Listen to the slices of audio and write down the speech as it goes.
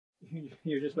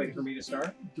You're just waiting for me to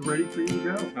start? Ready for you to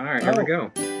go. All right, here we go.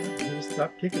 Just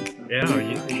stop kicking stuff.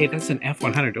 Yeah, hey, that's an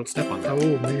F100. Don't step on that.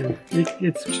 Oh, man.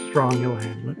 It's strong. He'll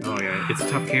handle it. Oh, yeah. It's a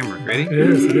tough camera. Ready? It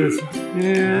is. It is.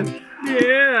 And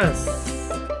yes.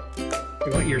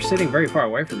 You're sitting very far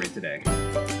away from me today.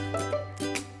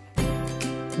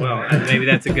 Well, maybe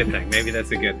that's a good thing. Maybe that's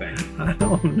a good thing. I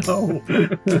don't know.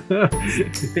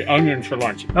 The onions for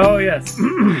lunch. Oh, yes.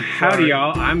 Howdy,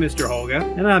 y'all. I'm Mr. Holga.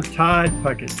 And I'm Todd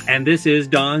Puckett. And this is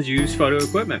Don's Used Photo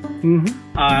Equipment.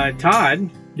 Mm-hmm. Todd.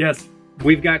 Yes.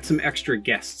 We've got some extra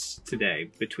guests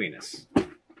today between us. All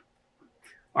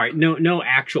right, no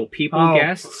actual people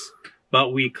guests,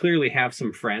 but we clearly have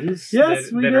some friends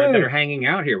that are hanging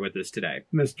out here with us today.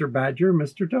 Mr. Badger,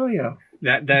 Mr. Toyo.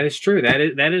 That is true.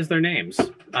 That is their names.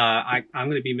 I'm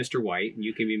going to be Mr. White, and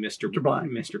you can be Mr. Black,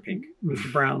 Mr. Pink,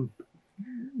 Mr. Brown.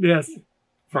 Yes.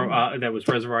 From that was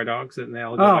Reservoir Dogs, and they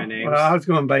all go by names. Well, I was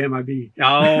going by MIB.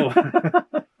 Oh.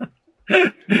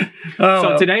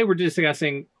 So today we're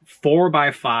discussing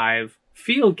 4x5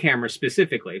 field cameras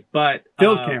specifically, but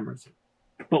field cameras.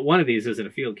 But one of these isn't a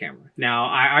field camera. Now,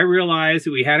 I realize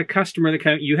that we had a customer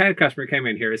that you had a customer come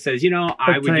in here that says,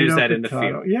 I would use that in the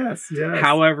field. Yes, yes.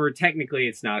 However, technically,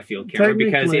 it's not a field camera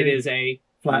because it is a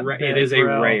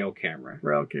rail camera.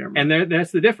 Rail camera. And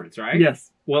that's the difference, right?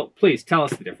 Yes. Well, please tell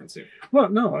us the difference here. Well,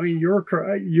 no, I mean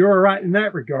you're right in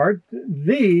that regard.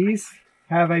 These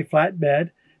have a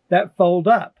flatbed that fold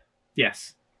up.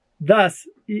 Yes. Thus,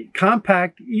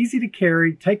 compact, easy to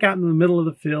carry, take out in the middle of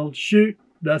the field, shoot.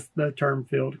 Thus the term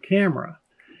field camera.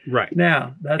 Right.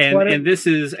 Now, that's and this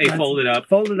is a folded up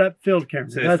field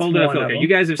camera. So folded up field camera. You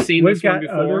guys have seen this one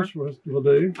before. We'll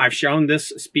do. I've shown this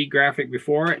speed graphic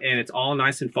before, and it's all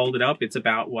nice and folded up. It's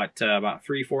about about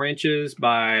 3-4 inches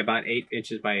by about 8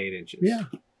 inches by 8 inches. Yeah.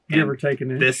 Give or take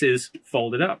an inch. This is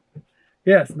folded up.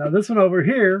 Yes. Now this one over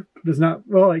here does not.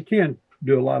 Well, it can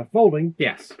do a lot of folding.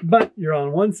 Yes. But you're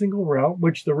on one single rail,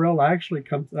 which the rail actually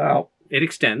comes out. It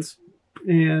extends.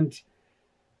 And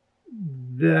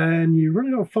then you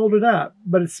really don't fold it up,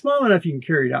 but it's small enough you can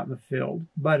carry it out in the field,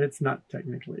 but it's not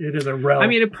technically. It is a rail. I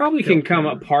mean, it probably can come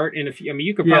apart in a few. I mean,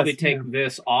 you could probably take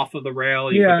this off of the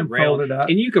rail. You put the rail, fold it up.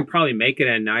 And you can probably make it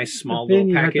a nice small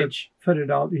little package. Put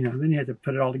it all, then you have to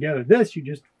put it all together. This you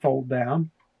just fold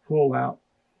down, pull out.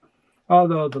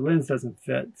 Although the lens doesn't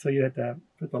fit, so you have to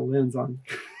put the lens on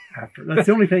after. That's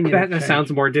the only thing. That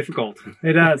sounds more difficult.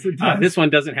 It does. It does. This one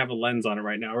doesn't have a lens on it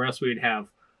right now, or else we'd have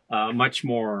much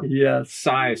more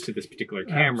size to this particular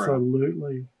camera.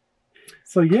 Absolutely.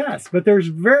 So yes, but there's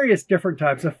various different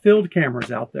types of field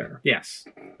cameras out there. Yes.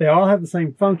 They all have the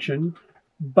same function,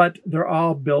 but they're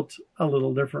all built a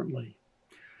little differently.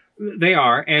 They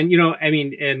are. And, I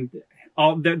mean, and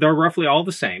they're roughly all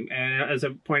the same. And as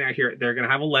I point out here, they're going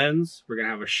to have a lens. We're going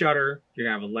to have a shutter. You're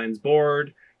going to have a lens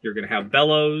board. You're going to have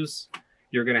bellows.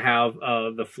 You're going to have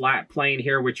the flat plane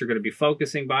here, which you're going to be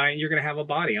focusing by, and you're going to have a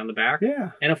body on the back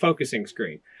and a focusing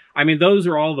screen. I mean, those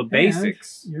are all the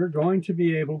basics. And you're going to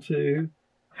be able to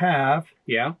have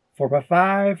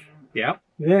 4x5. Yeah.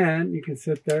 Then you can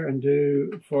sit there and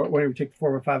do, when you take the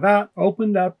 4x5 out,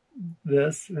 opened up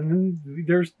this, and then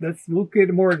we'll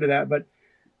get more into that, but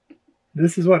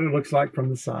this is what it looks like from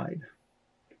the side.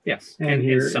 Yes.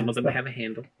 And some of them have a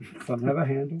handle. Some have a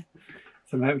handle.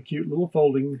 Some have a cute little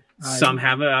folding. Some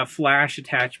have a flash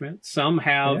attachment. Some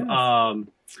have...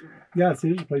 Yes.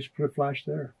 There's a place to put a flash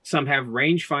there. Some have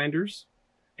range finders.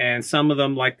 And some of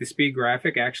them, like the speed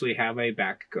graphic, actually have a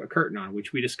back curtain on,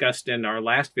 which we discussed in our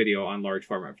last video on large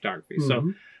format photography.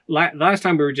 So last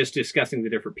time we were just discussing the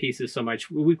different pieces so much,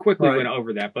 we quickly went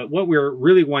over that. But what we're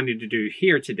really wanting to do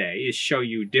here today is show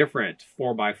you different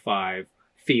 4x5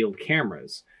 field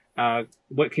cameras.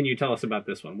 What can you tell us about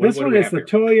this one? This one is the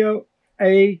Toyo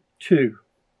A2.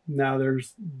 Now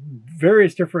there's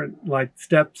various different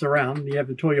steps around. You have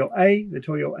the Toyo A, the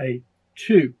Toyo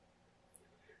A2.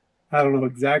 I don't know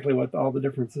exactly what all the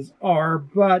differences are,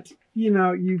 but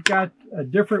you've got a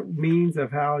different means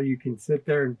of how you can sit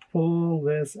there and pull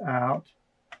this out.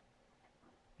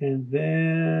 And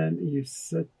then you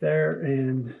sit there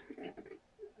and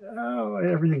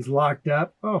everything's locked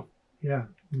up. Oh, yeah.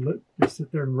 You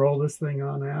sit there and roll this thing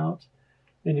on out.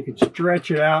 And you can stretch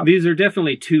it out. These are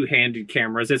definitely two-handed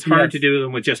cameras. It's hard to do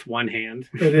them with just one hand.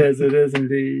 It is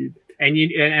indeed. And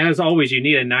as always, you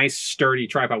need a nice sturdy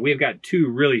tripod. We've got two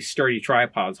really sturdy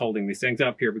tripods holding these things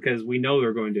up here because we know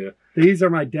they're going to. These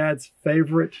are my dad's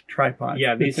favorite tripods.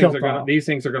 Yeah, these things are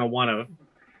going to want to.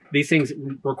 These things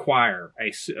require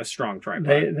a strong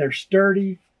tripod. They're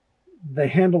sturdy. They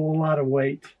handle a lot of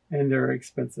weight, and they're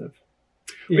expensive.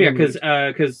 Yeah,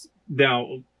 because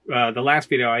now the last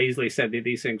video, I easily said that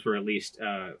these things were at least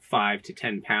 5 to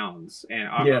 10 pounds, and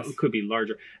Yes. could be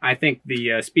larger. I think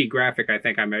the speed graphic, I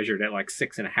think I measured at like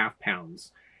 6.5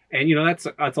 pounds. And, you know, that's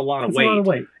a lot of weight. A lot of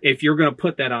weight. If you're going to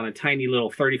put that on a tiny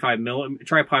little 35 millimeter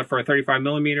tripod for a 35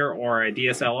 millimeter or a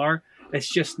DSLR, it's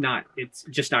just not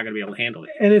going to be able to handle it.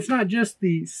 And it's not just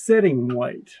the sitting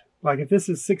weight. Like if this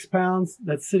is 6 pounds,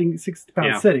 that's sitting 6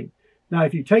 pounds sitting. Now,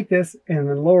 if you take this and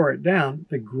then lower it down,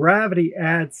 the gravity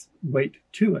adds weight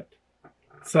to it.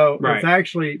 So it's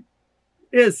actually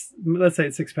let's say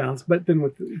it's 6 pounds, but then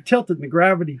with the tilted and the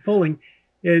gravity pulling,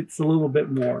 it's a little bit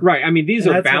more. Right. I mean, these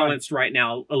are balanced right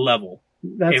now, a level.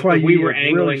 That's why if we were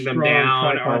angling really them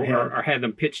down or had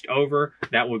them pitched over,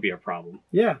 that would be a problem.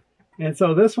 Yeah. And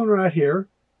so this one right here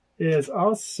is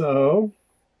also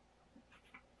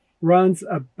runs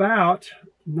about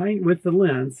with the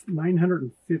lens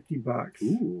 $950.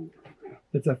 Ooh.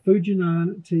 It's a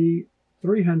Fujinon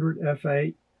T300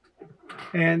 f8,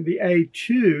 and the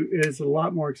A2 is a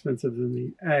lot more expensive than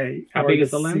the A. How big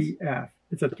is the lens? CF.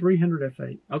 It's a 300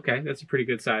 f8. Okay, that's a pretty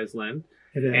good size lens.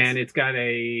 It is, and it's got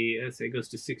let's say it goes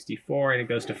to 64 and it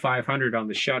goes to 500 on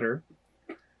the shutter.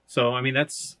 So I mean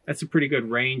that's a pretty good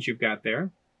range you've got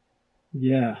there.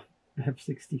 Yeah, I have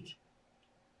 60.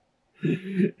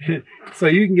 So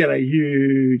you can get a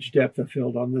huge depth of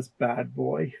field on this bad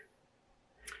boy.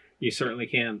 You certainly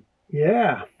can.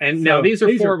 Yeah. And so now these are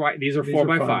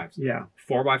 4x5s. Yeah.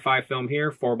 4x5 film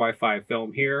here, 4x5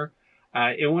 film here.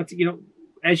 It wants, you know,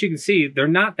 as you can see, they're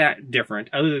not that different,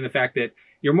 other than the fact that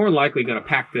you're more likely going to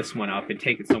pack this one up and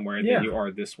take it somewhere than you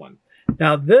are this one.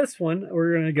 Now this one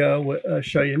we're going to go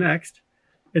show you next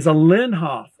is a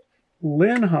Linhof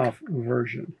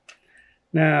version.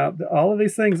 Now, all of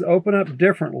these things open up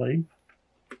differently.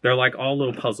 They're like all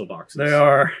little puzzle boxes. They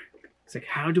are. It's like,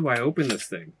 how do I open this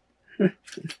thing?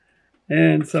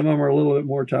 And some of them are a little bit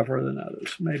more tougher than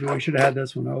others. Maybe we should have had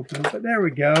this one open, but there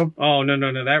we go. Oh,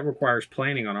 no. That requires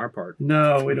planning on our part.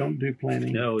 No, we don't do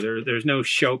planning. No, there's no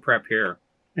show prep here.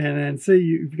 And then see,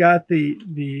 you've got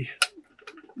the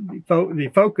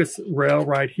focus rail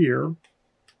right here.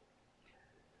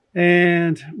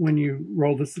 And when you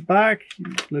roll this back,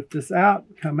 you lift this out,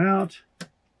 come out,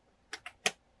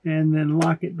 and then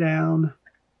lock it down.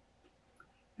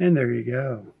 And there you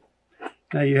go.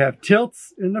 Now you have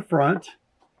tilts in the front.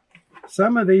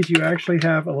 Some of these you actually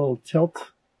have a little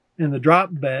tilt in the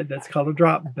drop bed. That's called a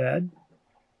drop bed.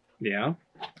 Yeah.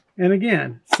 And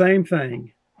again, same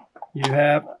thing. You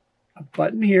have a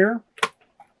button here.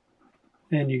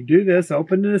 And you do this,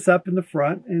 open this up in the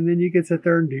front, and then you can sit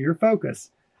there and do your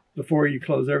focus before you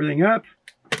close everything up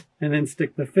and then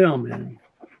stick the film in.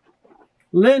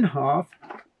 Linhof,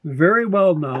 very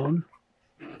well known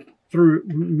through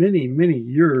many, many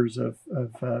years of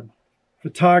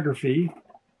photography,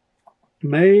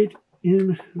 made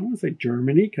in, I want to say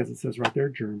Germany, because it says right there,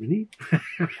 Germany.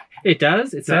 It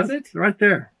does? It says it? Right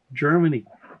there, Germany.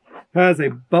 Has a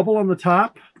bubble on the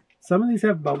top. Some of these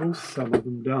have bubbles, some of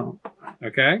them don't.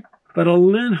 Okay. But a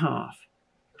Linhof.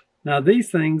 Now these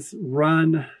things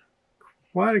run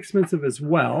quite expensive as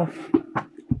well.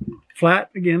 Flat,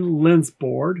 again, lens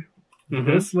board.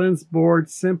 This lens board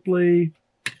simply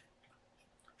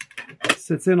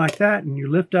sits in like that, and you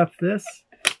lift up this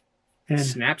and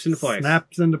snaps into place.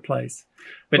 Snaps into place.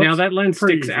 But now that lens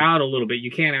sticks out a little bit.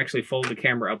 You can't actually fold the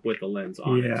camera up with the lens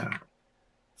on it. Yeah.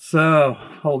 So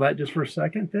hold that just for a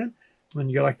second then. When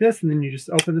you go like this, and then you just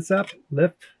open this up,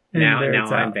 lift, and now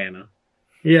it's I'm out. Vanna.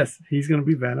 Yes, he's going to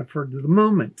be Vanna for the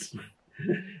moment.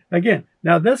 Again,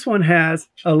 now this one has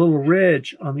a little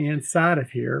ridge on the inside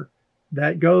of here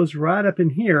that goes right up in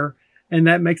here, and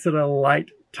that makes it a light,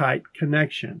 tight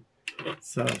connection.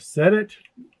 So set it,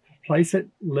 place it,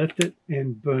 lift it,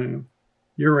 and boom,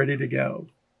 you're ready to go.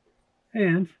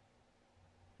 And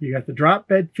you got the drop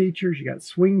bed features, you got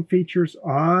swing features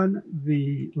on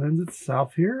the lens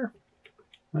itself here.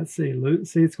 Let's see,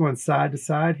 it's going side to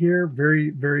side here. Very,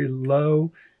 very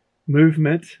low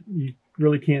movement. You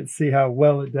really can't see how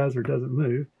well it does or doesn't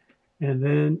move. And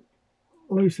then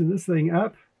loosen this thing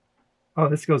up. Oh,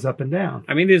 this goes up and down.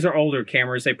 I mean, these are older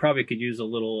cameras. They probably could use a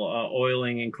little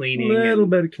oiling and cleaning. A little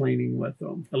bit of cleaning with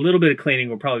them. A little bit of cleaning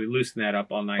will probably loosen that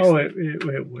up all nicely. Oh,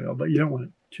 it will, but you don't want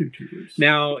it too loose.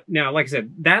 Now, like I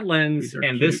said, that lens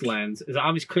and this lens is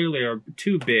obviously clearly are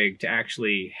too big to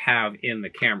actually have in the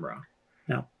camera.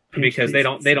 No, because they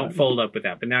don't fold up with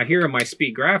that. But now here in my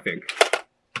speed graphic,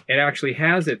 it actually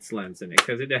has its lens in it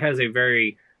because it has a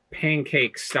very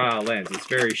pancake style lens. It's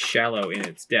very shallow in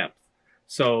its depth.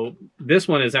 So this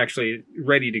one is actually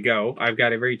ready to go. I've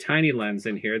got a very tiny lens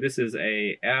in here. This is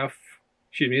a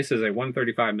Excuse me, this is a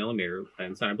 135 millimeter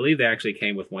lens, and I believe they actually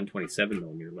came with 127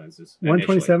 millimeter lenses.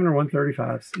 127 or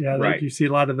 135s. Yeah, right. You see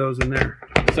a lot of those in there.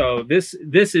 So this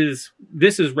is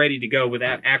ready to go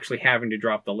without actually having to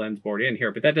drop the lens board in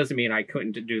here. But that doesn't mean I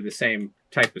couldn't do the same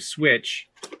type of switch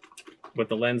with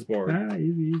the lens board. Ah,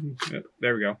 easy. Yep,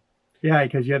 there we go. Yeah,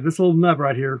 because you have this little nub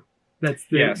right here. That's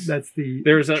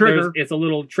the trigger. It's a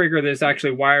little trigger that's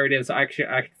actually wired in, so I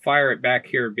can fire it back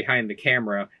here behind the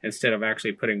camera instead of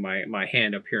actually putting my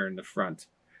hand up here in the front.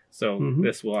 So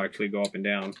this will actually go up and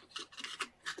down.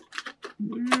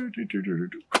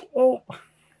 Oh,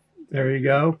 there you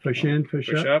go. Push in,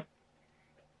 push up.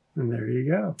 And there you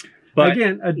go. But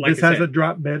again, like this has a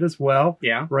drop bed as well.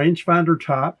 Yeah. Rangefinder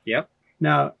top. Yep.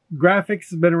 Now, graphics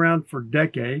has been around for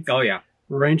decades. Oh, yeah.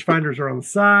 Rangefinders are on the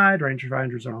side.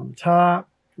 Rangefinders are on the top.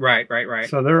 Right.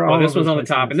 So they're all. Well, this one's on the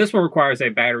top, and this one requires a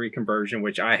battery conversion,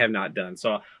 which I have not done.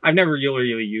 So I've never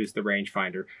really used the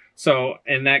rangefinder. So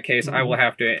in that case, I will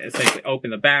have to essentially open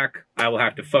the back. I will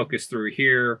have to focus through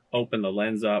here, open the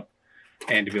lens up,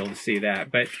 and to be able to see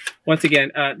that. But once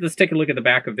again, let's take a look at the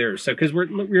back of theirs. So because we're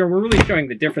really showing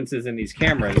the differences in these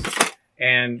cameras,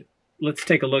 and let's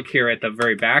take a look here at the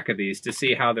very back of these to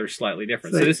see how they're slightly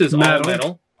different. So this is all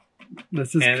metal.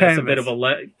 This is and canvas. It's a bit of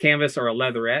a canvas or a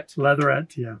leatherette.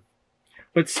 Leatherette, yeah.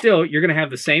 But still, you're going to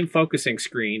have the same focusing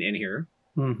screen in here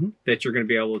that you're going to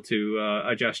be able to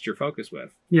adjust your focus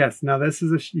with. Yes. Now this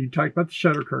is you talked about the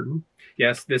shutter curtain.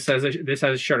 Yes, this has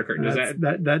a shutter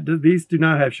curtain. These do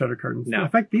not have shutter curtains. No. In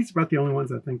fact, these are about the only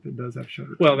ones I think that does have shutter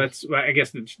curtains. Well, that's I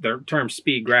guess the term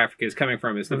speed graphic is coming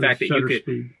from is the fact that you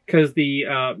could, because the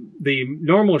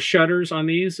normal shutters on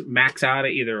these max out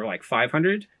at either like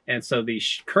 500, and so the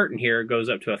curtain here goes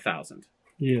up to 1,000.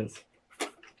 Yes.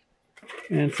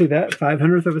 And see that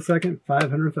 500th of a second,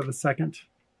 500th of a second,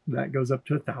 that goes up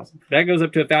to 1,000. That goes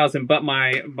up to 1,000, but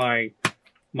my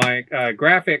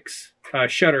graphics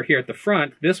shutter here at the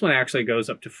front, this one actually goes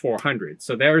up to 400.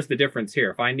 So there's the difference here.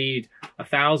 If I need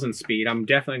 1,000 speed, I'm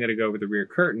definitely going to go with the rear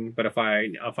curtain. But if I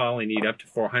only need up to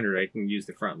 400, I can use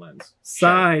the front lens.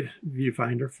 Side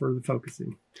viewfinder for the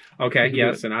focusing. Okay,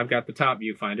 yes, and I've got the top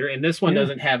viewfinder, and this one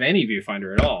doesn't have any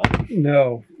viewfinder at all.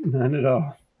 No, none at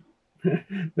all.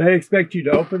 They expect you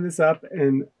to open this up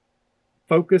and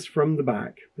focus from the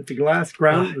back. But the glass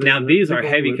ground. Now these are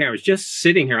heavy cameras. Just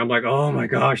sitting here, I'm like, oh my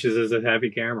gosh, this is a heavy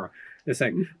camera. This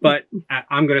thing. But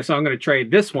I'm gonna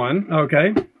trade this one.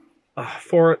 Okay.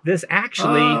 For this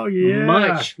actually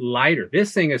much lighter.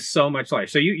 This thing is so much lighter.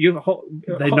 So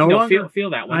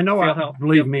feel that one. I know.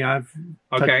 Believe me, I've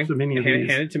touched so many of these.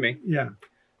 Hand it to me. Yeah.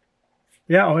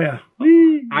 Yeah. Oh yeah.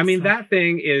 I mean, that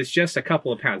thing is just a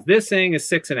couple of pounds. This thing is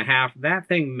 6.5. That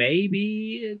thing may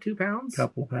be 2 pounds.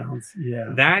 Couple pounds.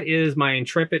 Yeah. That is my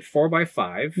Intrepid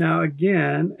 4x5. Now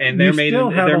again, and they're made in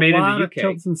the UK.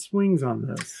 Tilts and swings on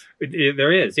this.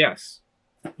 There is, yes.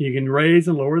 You can raise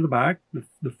and lower the back,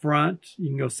 the front.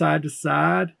 You can go side to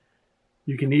side.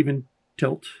 You can even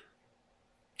tilt.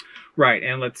 Right,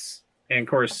 and of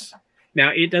course,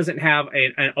 now it doesn't have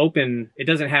an open. It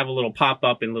doesn't have a little pop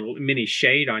up and little mini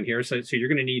shade on here. So you're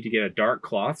going to need to get a dark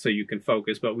cloth so you can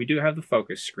focus. But we do have the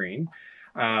focus screen.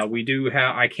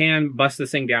 I can bust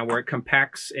this thing down where it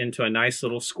compacts into a nice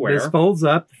little square. This folds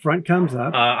up, the front comes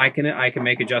up. I can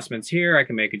make adjustments here. I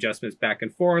can make adjustments back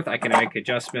and forth. I can make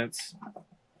adjustments,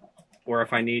 or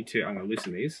if I need to, I'm going to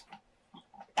loosen these.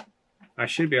 I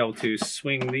should be able to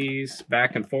swing these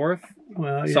back and forth.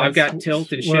 Well, yeah, so I've got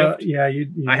tilt and shift. Well, yeah,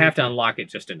 I have to unlock it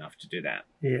just enough to do that.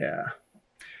 Yeah.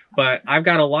 But I've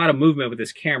got a lot of movement with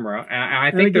this camera. And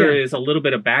I think there is a little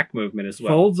bit of back movement as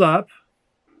well. Folds up.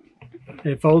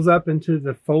 It folds up into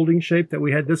the folding shape that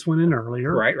we had this one in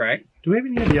earlier. Right, right. Do we have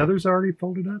any of the others already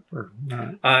folded up or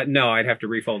not? No, I'd have to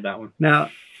refold that one.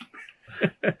 Now,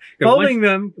 folding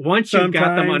them. Once you've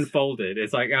got them unfolded,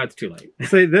 it's like, oh, it's too late.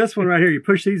 See, this one right here, you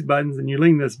push these buttons and you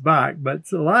lean this back. But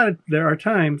there are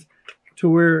times to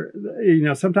where,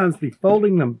 sometimes the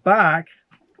folding them back,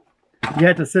 you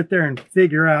have to sit there and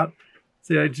figure out.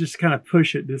 See, I just kind of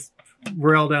push it, this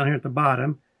rail down here at the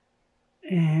bottom.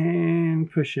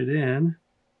 And push it in.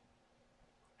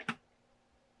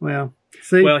 Well,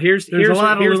 see. Well, here's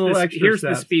the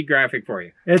steps. speed graphic for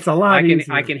you. It's a lot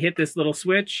easier. I can hit this little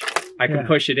switch. I can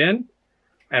push it in,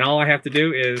 and all I have to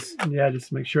do is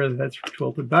just make sure that that's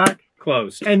tilted back,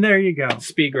 closed, and there you go.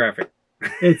 Speed graphic.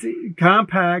 It's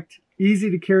compact,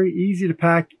 Easy to carry, easy to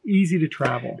pack, easy to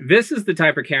travel. This is the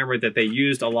type of camera that they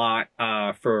used a lot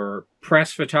for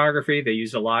press photography. They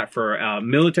used a lot for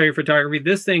military photography.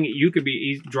 This thing, you could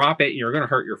drop it and you're going to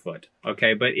hurt your foot.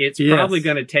 Okay, but it's probably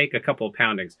going to take a couple of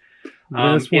poundings.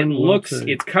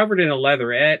 It's covered in a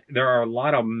leatherette. There are a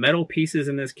lot of metal pieces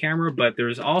in this camera, but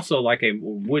there's also like a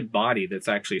wood body that's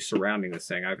actually surrounding this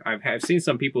thing. I've seen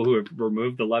some people who have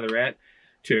removed the leatherette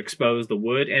to expose the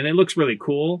wood, and it looks really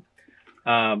cool.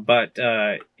 But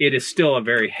it is still a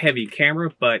very heavy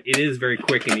camera, but it is very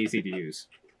quick and easy to use.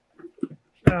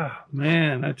 Oh,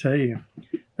 man, I tell you,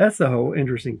 that's the whole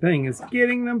interesting thing is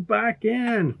getting them back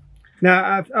in.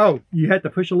 Now, you had to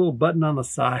push a little button on the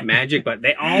side. Magic button.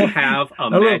 They all have a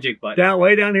magic button.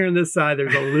 Way down here on this side,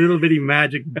 there's a little bitty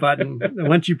magic button that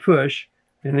once you push,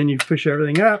 and then you push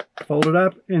everything up, fold it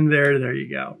up, and there you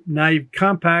go. Now you've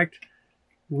compact,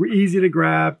 easy to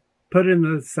grab, put it in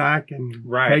the sack, and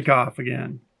take off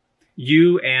again.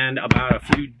 You and about a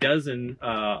few dozen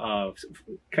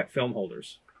cut film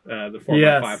holders. The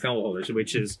 4x5 film holders,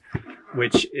 which is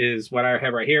what I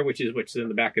have right here, which is in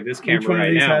the back of this camera right now. Each one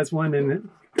of these has one in it.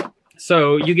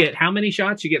 So you get how many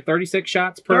shots? You get 36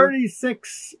 shots per?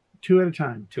 36, 2 at a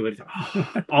time. 2 at a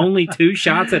time. Only 2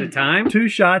 shots at a time? 2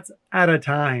 shots at a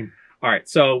time. All right,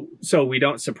 so we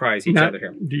don't surprise each other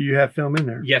here. Do you have film in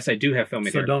there? Yes, I do have film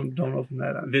in here. So don't open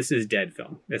that up. This is dead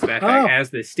film. As a matter of fact, as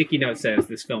the sticky note says,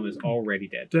 this film is already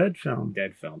dead. Dead film.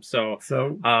 Dead film. So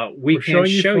we can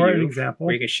show you an example.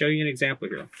 We can show you an example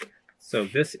here. So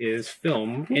this is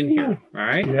film in here. All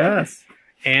right. Yes.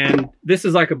 And this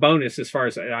is like a bonus as far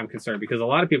as I'm concerned, because a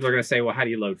lot of people are going to say, well, how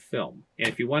do you load film? And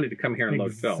if you wanted to come here and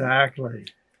load film,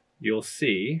 you'll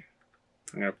see.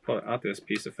 I'm going to pull out this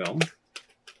piece of film.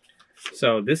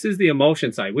 So this is the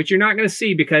emulsion side, which you're not going to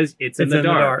see because it's in the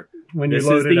dark. When you load it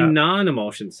up. This is the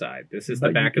non-emulsion side. This is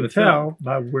the back of the film. You can tell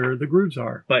by where the grooves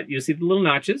are. But you see the little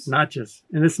notches. Notches.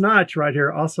 And this notch right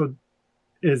here also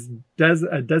is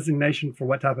a designation for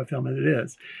what type of film it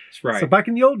is. That's right. So back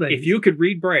in the old days, if you could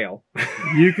read Braille,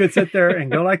 you could sit there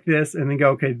and go like this and then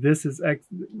go, okay, this is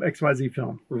XYZ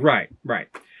film. Right, right.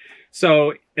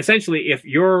 So essentially,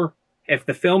 if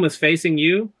the film is facing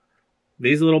you,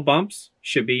 these little bumps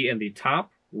should be in the top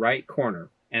right corner.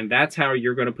 And that's how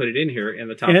you're going to put it in here in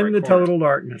the top right corner. In the total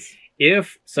darkness.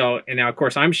 And now, of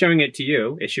course, I'm showing it to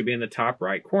you. It should be in the top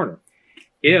right corner.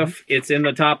 If it's in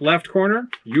the top left corner,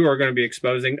 you are going to be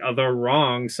exposing the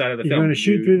wrong side of the film. You're going to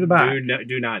shoot through the back.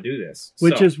 Do not do this.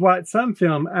 Which is what some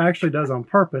film actually does on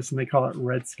purpose, and they call it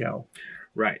red scale.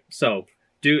 Right. So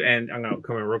and I'm going to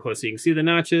come in real close so you can see the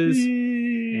notches.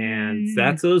 And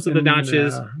those are the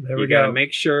notches. There we go. You got to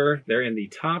make sure they're in the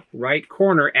top right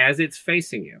corner as it's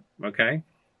facing you. Okay?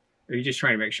 Or are you just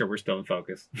trying to make sure we're still in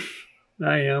focus?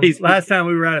 I am. Last time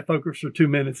we were out of focus for 2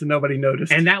 minutes and nobody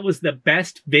noticed. And that was the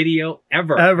best video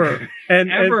ever. Ever. And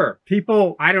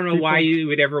people... I don't know why you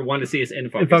would ever want to see us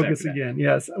in focus. In focus again,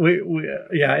 yes.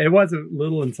 Yeah, it was a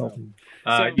little insulting.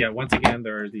 Yeah, once again,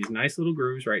 there are these nice little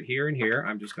grooves right here and here.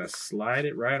 I'm just going to slide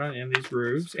it right on in these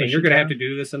grooves. And you're going to have to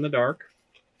do this in the dark.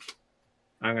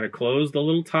 I'm going to close the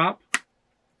little top.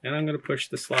 And I'm going to push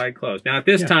the slide closed. Now, at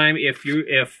this time,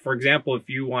 for example, if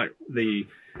you want the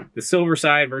silver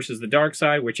side versus the dark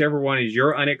side, whichever one is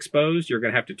your unexposed, you're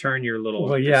going to have to turn your little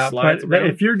slides around.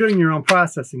 If you're doing your own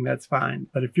processing, that's fine.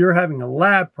 But if you're having a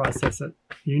lab process it,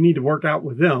 you need to work out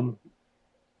with them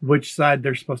which side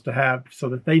they're supposed to have so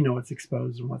that they know it's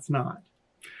exposed and what's not.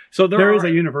 So there is a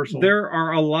universal. There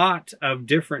are a lot of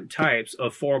different types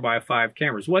of 4x5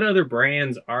 cameras. What other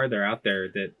brands are there out there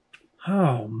that...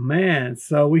 Oh, man.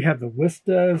 So we have the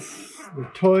Wistas, the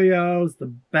Toyos,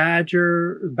 the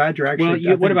Badger. Badger actually...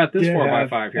 Well, what about this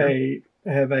 4x5 here? I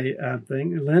have a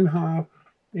thing, Linhof.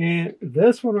 And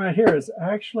this one right here is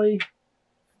actually...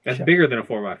 That's bigger than a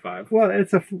 4x5. Well,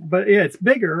 it's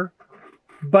bigger,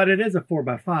 but it is a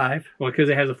 4x5. Well, because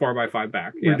it has a 4x5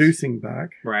 back. Yes. Reducing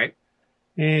back. Right.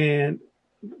 And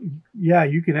yeah,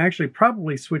 you can actually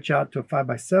probably switch out to a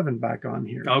 5x7 back on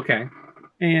here. Okay.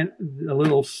 And a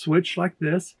little switch like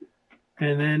this,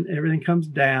 and then everything comes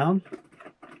down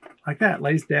like that,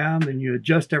 lays down, then you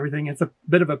adjust everything. It's a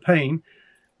bit of a pain,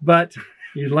 but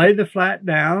you lay the flat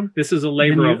down. This is a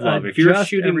labor of love. If you're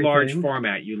shooting large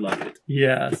format, you love it.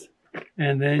 Yes.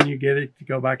 And then you get it to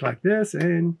go back like this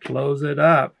and close it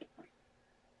up.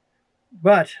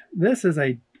 But this is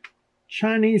a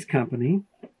Chinese company.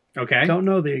 Okay. Don't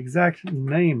know the exact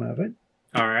name of it.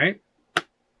 All right.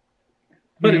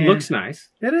 But it looks nice.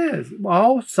 It is.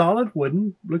 All solid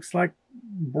wooden. Looks like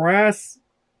brass.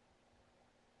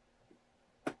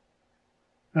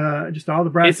 Just all the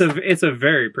brass. It's a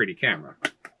very pretty camera.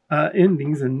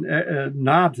 Endings and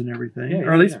knobs and everything.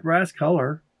 Or at least brass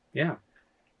color. Yeah.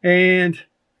 And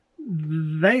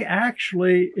they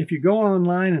actually, if you go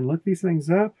online and look these things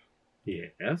up,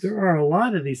 Yes. there are a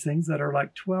lot of these things that are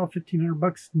like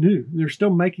 $1,200-1,500 new. They're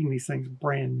still making these things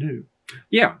brand new.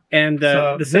 Yeah, and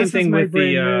So the same this is thing made with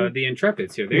brand the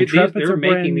Intrepids here. The Intrepids They're are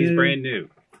making brand these new. brand new.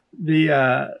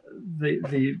 The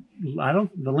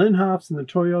Linhoffs and the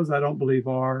Toyos, I don't believe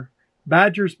are.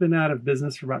 Badger's been out of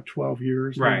business for about 12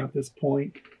 years now at this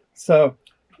point. So,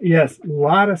 yes, a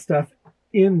lot of stuff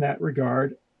in that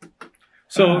regard.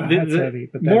 So that's heavy,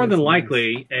 but that more is than nice.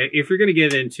 likely, if you're going to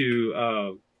get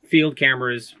into field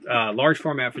cameras, large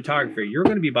format photography, you're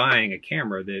going to be buying a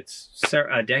camera that's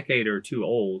a decade or two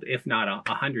old, if not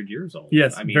 100 years old.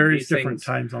 Yes, I mean, various different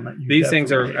times on that. These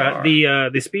things are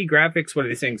the speed graphics. What are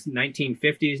these things?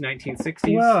 1950s,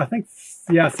 1960s? Well, I think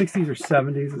 60s or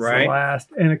 70s is Right. the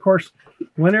last. And of course,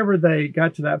 whenever they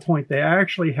got to that point, they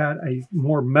actually had a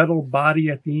more metal body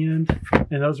at the end,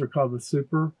 and those were called the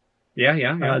Super.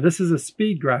 Yeah. This is a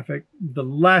speed graphic. The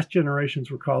last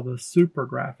generations were called the Super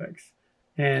graphics.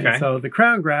 And so the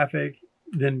Crown graphic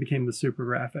then became the Super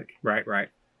graphic. Right.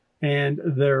 And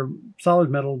they're solid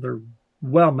metal. They're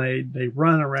well made. They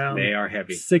run around. They are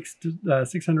heavy.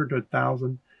 600 to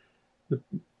 1,000. A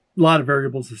lot of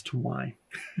variables as to why.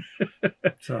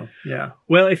 So, yeah.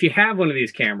 Well, if you have one of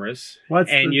these cameras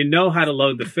and you know how to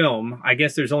load the film, I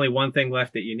guess there's only one thing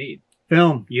left that you need.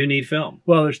 Film. You need film.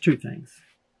 Well, there's two things.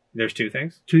 There's two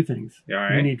things? Two things. All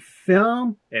right. You need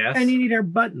film. Yes. And you need our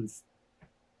buttons.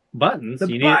 Buttons?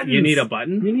 The You buttons. need a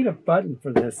button? You need a button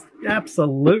for this.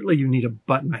 Absolutely, you need a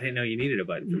button. I didn't know you needed a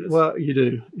button for this. Well, you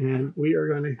do. And we are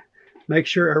going to make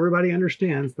sure everybody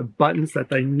understands the buttons that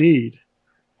they need.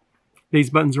 These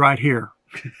buttons right here.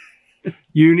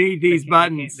 You need these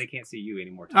buttons. They can't see you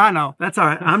anymore. I know. That's all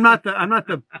right. I'm not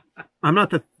the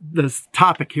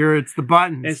topic here. It's the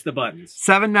buttons. It's the buttons.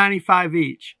 $7.95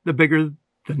 each. The bigger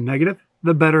the negative,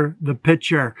 the better the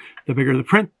picture. The bigger the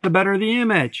print, the better the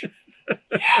image.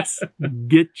 Yes.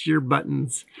 Get your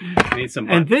buttons. You need some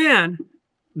buttons. And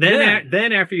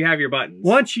then after you have your buttons.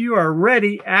 Once you are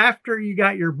ready, after you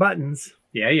got your buttons.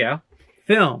 Yeah.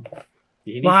 Film.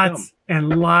 You need lots film.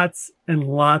 and lots and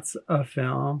lots of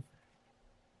film.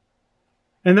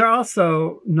 And they're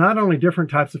also not only different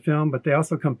types of film, but they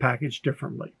also come packaged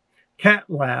differently. Cat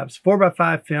Labs,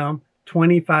 4x5 film,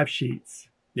 25 sheets.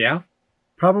 Yeah.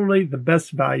 Probably the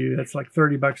best value. That's like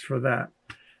 $30 for that.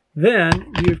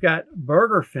 Then you've got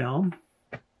Burger Film,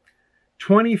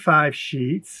 25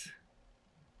 sheets.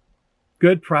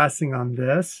 Good pricing on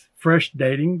this. Fresh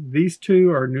dating. These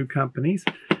two are new companies.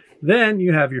 Then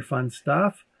you have your fun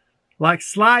stuff like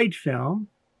Slide Film.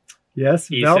 Yes,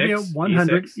 Velvia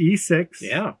 100 E6.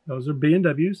 Yeah. Those are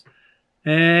B&Ws.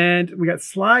 And we got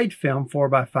Slide Film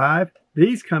 4x5.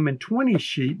 These come in 20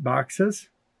 sheet boxes.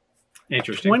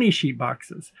 Interesting. 20 sheet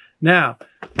boxes. Now,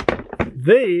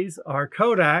 these are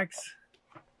Kodaks.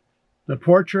 The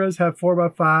Portras have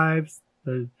 4x5s.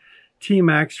 The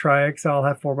T-Max Tri-XL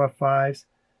have 4x5s.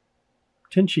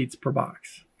 10 sheets per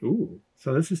box. Ooh.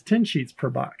 So this is 10 sheets per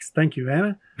box. Thank you,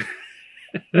 Anna.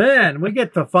 Then we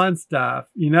get the fun stuff.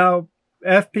 You know,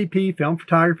 FPP, Film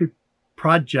Photography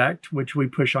Project, which we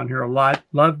push on here a lot.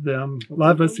 Love them.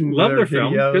 Love listening to their videos.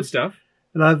 Film. Good stuff.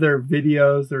 Love their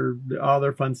videos. All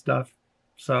their fun stuff.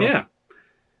 So yeah.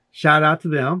 Shout out to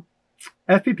them.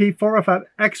 FPP 405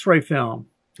 X-ray film.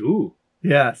 Ooh.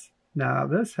 Yes. Now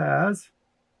this has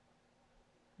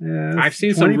I've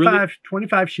seen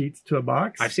 25 sheets to a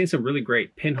box. I've seen some really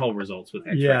great pinhole results with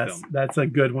X-ray film. Yes, that's a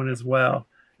good one as well.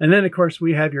 And then, of course,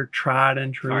 we have your tried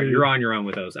and true. All right, you're on your own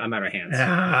with those. I'm out of hands.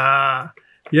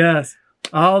 Yes.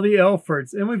 All the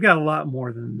Ilfords. And we've got a lot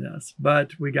more than this.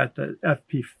 But we got the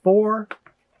FP4.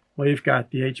 We've got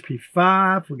the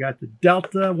HP5. We got the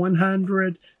Delta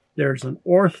 100. There's an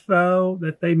Ortho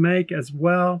that they make as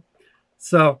well.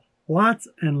 So lots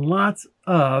and lots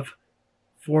of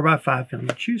 4x5 film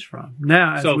to choose from.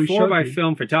 Now, as we 4x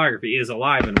film photography is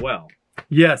alive and well.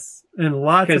 Yes, and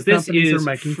lots of companies are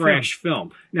making fresh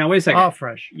film. Now, wait a second. All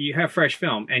fresh. You have fresh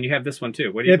film, and you have this one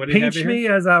too. What do you have pinched me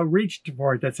as I reached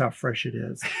for it. That's how fresh it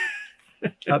is.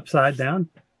 Upside down.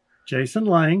 Jason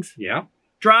Lang's. Yeah.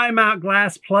 Dry mount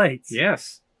glass plates.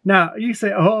 Yes. Now, you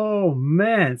say, oh,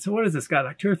 man. So what is this got?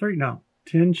 Like 2 or 3? No.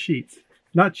 10 sheets.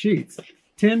 Not sheets.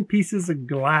 10 pieces of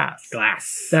glass.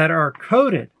 Glass. That are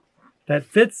coated. That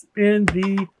fits in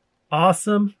the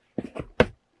awesome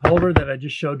holder that I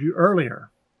just showed you earlier.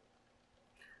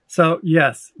 So,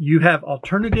 yes, you have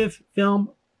alternative film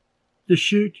to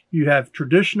shoot. You have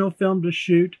traditional film to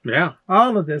shoot. Yeah.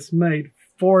 All of this made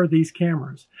for these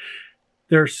cameras.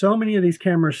 There are so many of these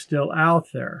cameras still out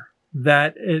there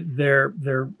that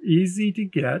they're easy to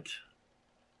get.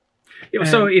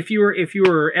 So if you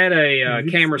were at a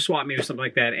camera swap meet or something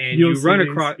like that, and you run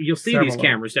across, you'll see these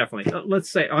cameras definitely. Let's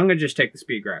say I'm going to just take the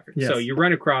speed graphic. Yes. So you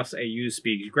run across a used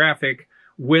speed graphic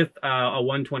with a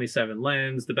 127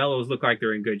 lens. The bellows look like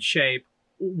they're in good shape.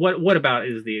 What about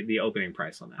is the opening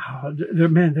price on that?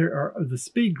 Man, the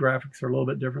speed graphics are a little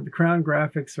bit different. The crown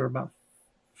graphics are about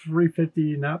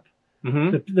 $350 and up.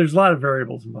 Mm-hmm. There's a lot of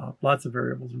variables involved. Lots of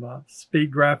variables involved.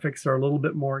 Speed graphics are a little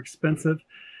bit more expensive.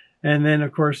 And then,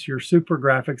 of course, your super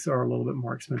graphics are a little bit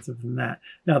more expensive than that.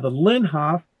 Now, the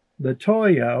Linhof, the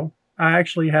Toyo, I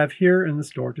actually have here in the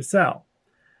store to sell.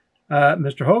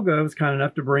 Mr. Holga was kind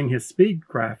enough to bring his speed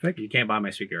graphic. You can't buy my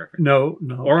speed graphic. No.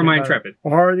 Or my Intrepid.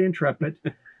 Or the Intrepid.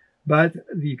 But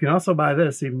you can also buy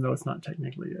this, even though it's not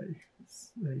technically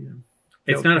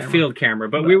it's not a field camera,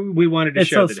 but we wanted to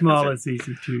show the difference. It's so small, it's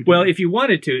easy to do. Well, if you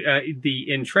wanted to,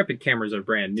 the Intrepid cameras are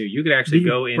brand new. You could actually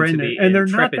go into the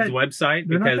Intrepid's website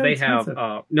because they have...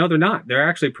 no, they're not. They're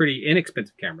actually pretty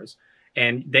inexpensive cameras.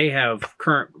 And they have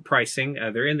current pricing.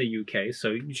 They're in the UK, so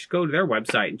you just go to their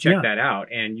website and check that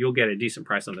out, and you'll get a decent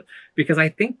price on it. Because I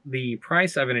think the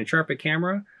price of an Intrepid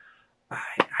camera,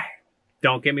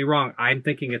 don't get me wrong, I'm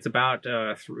thinking it's about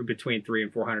between $300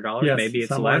 and $400. Yes, maybe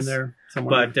it's less.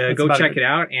 But go check it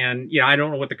out. And I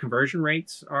don't know what the conversion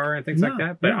rates are and things like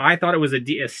that. But I thought it was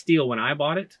a steal when I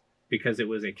bought it, because it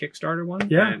was a Kickstarter one.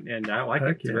 Yeah. And I like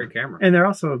it. It's a great camera. And they're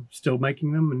also still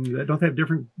making them, and don't they have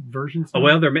different versions? Oh,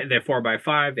 well, they're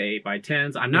 4x5, they're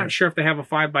 8x10s. I'm not sure if they have a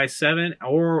 5x7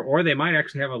 or they might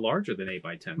actually have a larger than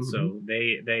 8x10. Mm-hmm. So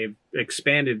they've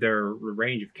expanded their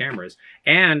range of cameras.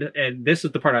 And this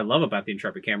is the part I love about the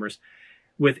Intrepid cameras.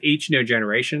 With each new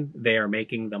generation, they are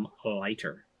making them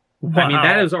lighter. Wow. I mean,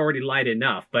 that is already light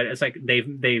enough, but it's like they've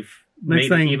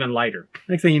made it even lighter.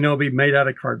 Next thing you know, it'll be made out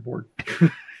of cardboard.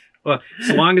 Well, as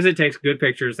long as it takes good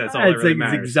pictures, that's all that really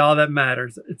matters. It's all that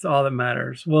matters. It's all that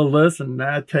matters. Well, listen,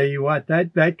 I tell you what,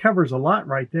 that covers a lot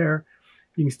right there.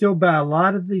 You can still buy a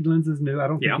lot of the lenses new. I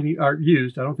don't think any are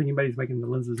used. I don't think anybody's making the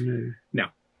lenses new. No.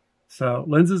 So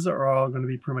lenses are all going to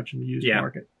be pretty much in the used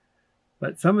market.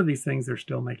 But some of these things they're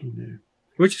still making new.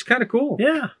 Which is kind of cool.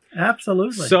 Yeah,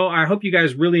 absolutely. So I hope you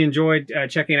guys really enjoyed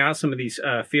checking out some of these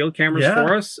field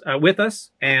cameras with us,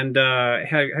 and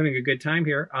having a good time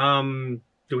here.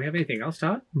 Do we have anything else,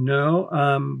 Todd? No,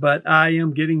 but I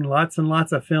am getting lots and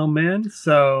lots of film in.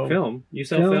 So film? You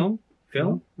sell film?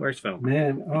 Film? Where's film?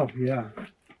 Man, oh yeah.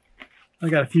 I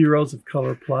got a few rolls of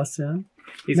Color Plus in.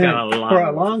 He's got a lot. For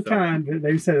a long time,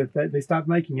 they said that they stopped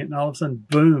making it, and all of a sudden,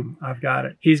 boom, I've got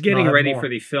it. He's getting ready for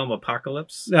the film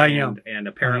apocalypse. And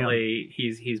apparently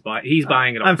he's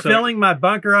buying it all. I'm filling my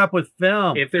bunker up with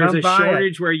film. If there's a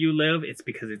shortage where you live, it's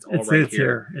because it's all right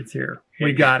here. It's here.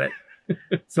 We got it.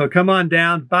 So come on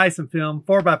down, buy some film,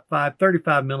 4x5,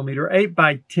 35 millimeter,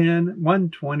 8x10,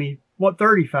 120,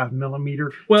 35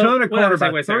 millimeter, 2.25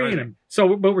 by 3.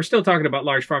 So, but we're still talking about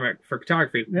large format for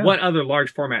photography. Yeah. What other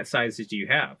large format sizes do you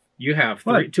have? You have 2.25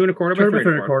 by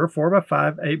 3.25,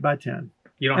 4x5, 8x10.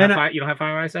 You don't have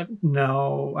 5x7?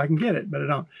 No, I can get it, but I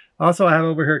don't. Also, I have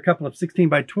over here a couple of 16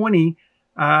 by 20.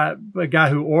 A guy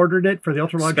who ordered it for the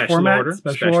ultra large format,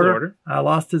 special order. I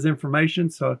lost his information,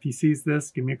 so if he sees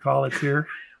this, give me a call. It's here.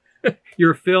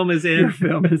 Your film is in. Your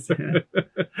film is in.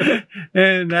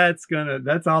 And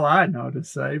that's all I know to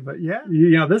say. But yeah,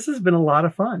 this has been a lot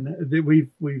of fun.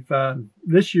 We've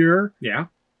this year,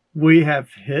 we have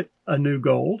hit a new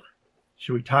goal.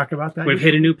 Should we talk about that? We've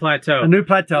hit a new plateau. A new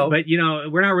plateau. But,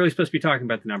 we're not really supposed to be talking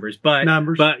about the numbers.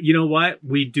 But you know what?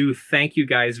 We do thank you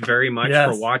guys very much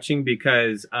for watching,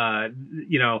 because,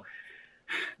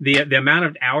 the amount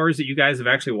of hours that you guys have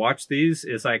actually watched these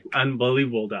is like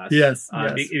unbelievable to us. Yes.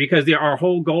 Because our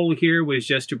whole goal here was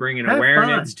just to bring in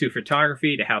awareness to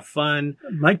photography, to have fun.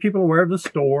 Make people aware of the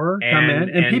store, come in.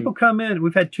 And people come in.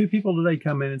 We've had 2 people today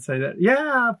come in and say that,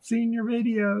 I've seen your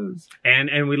videos.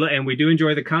 And we do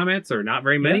enjoy the comments. There are not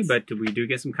very many, but we do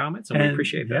get some comments, and we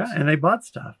appreciate that. Yeah, and they bought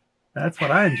stuff. That's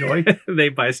what I enjoy. They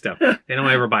buy stuff. They don't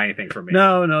ever buy anything from me.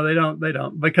 No, they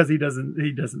don't. Because he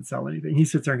doesn't sell anything. He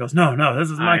sits there and goes, no, this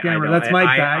is my camera. That's my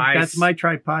bag. That's my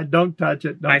tripod. Don't touch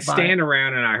it. I stand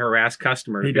around and I harass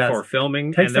customers before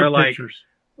filming. And they're like,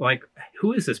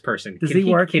 who is this person? Does he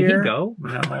work here? Can he go?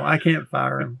 No, I can't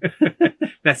fire him.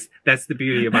 That's the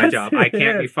beauty of my job. I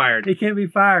can't be fired. He can't be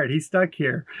fired. He's stuck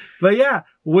here. But yeah,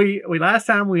 we last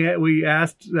time we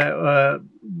asked that,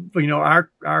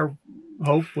 our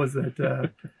hope was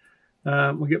that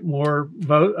We get more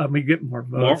vote. We get more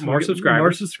votes. More subscribers.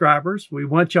 More subscribers. We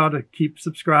want y'all to keep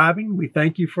subscribing. We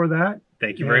thank you for that.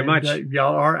 Thank you very much.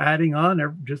 Y'all are adding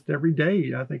on just every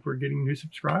day. I think we're getting new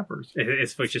subscribers.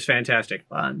 It's just fantastic.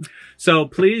 Fun. So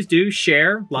please do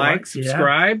share, like,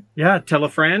 subscribe. Yeah. Tell a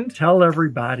friend. Tell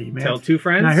everybody, man. Tell 2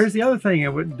 friends. Now, here's the other thing.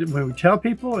 When we tell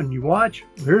people and you watch,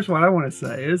 here's what I want to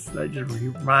say. That just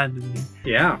reminded me.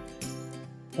 Yeah.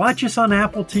 Watch us on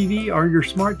Apple TV or your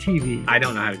smart TV. I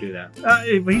don't know how to do that.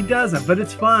 He doesn't, but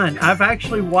it's fun. I've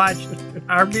actually watched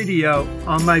our video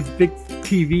on my big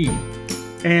TV,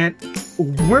 and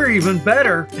we're even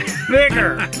better,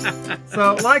 bigger.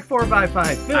 So, like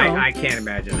 4x5 film, I can't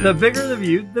imagine that. The bigger the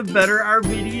view, the better our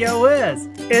video is.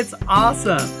 It's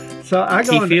awesome. So I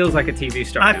go. He feels like a TV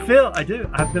star. I do.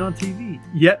 I've been on TV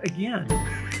yet again.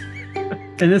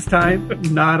 And this time,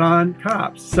 not on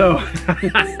Cops. So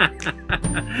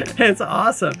it's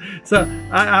awesome. So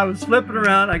I was flipping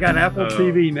around. I got Apple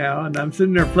TV now, and I'm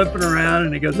sitting there flipping around,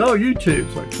 and it goes, oh,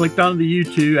 YouTube. So I clicked on the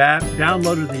YouTube app,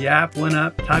 downloaded the app, went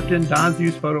up, typed in Don's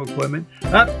Used Photo Equipment.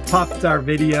 Up pops our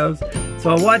videos.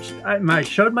 So I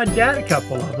showed my dad a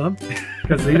couple of them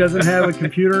because he doesn't have a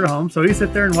computer at home. So he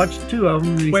sat there and watched 2 of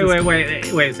them. And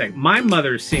wait a second. My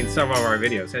mother's seen some of our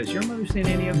videos. Has your mother seen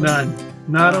any of them? None.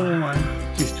 Not a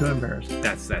one. She's too embarrassed.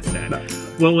 That's sad. No.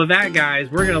 Well, with that, guys,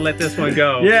 we're going to let this one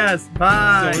go. Yes.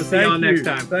 Bye. So we'll see y'all next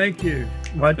time. Thank you.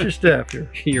 Watch your step here.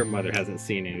 Your mother hasn't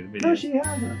seen any of the videos. No, she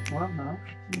hasn't. Well, no.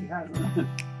 She hasn't.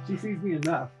 She sees me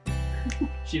enough.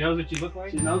 She knows what you look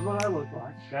like? She knows what I look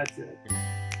like. That's it.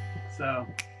 So,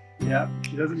 yeah,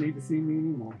 she doesn't need to see me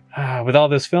anymore. With all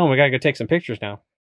this film, we got to go take some pictures now.